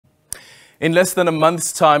In less than a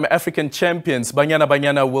month's time, African champions Banyana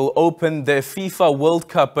Banyana will open their FIFA World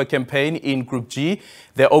Cup campaign in Group G.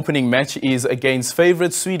 Their opening match is against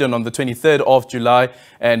favourite Sweden on the 23rd of July,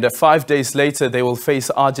 and 5 days later they will face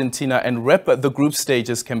Argentina and rep the group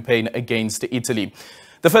stages campaign against Italy.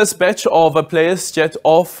 The first batch of players jet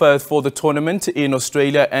off for the tournament in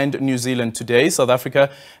Australia and New Zealand today. South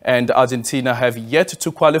Africa and Argentina have yet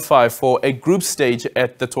to qualify for a group stage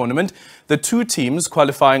at the tournament. The two teams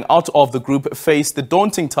qualifying out of the group face the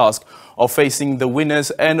daunting task of facing the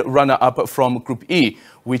winners and runner-up from Group E,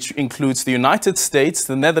 which includes the United States,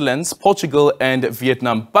 the Netherlands, Portugal and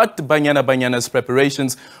Vietnam. But Banyana Banyana's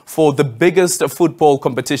preparations for the biggest football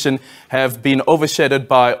competition have been overshadowed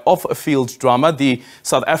by off-field drama. The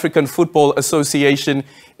South African Football Association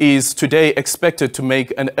is today expected to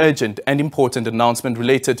make an urgent and important announcement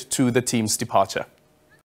related to the team's departure.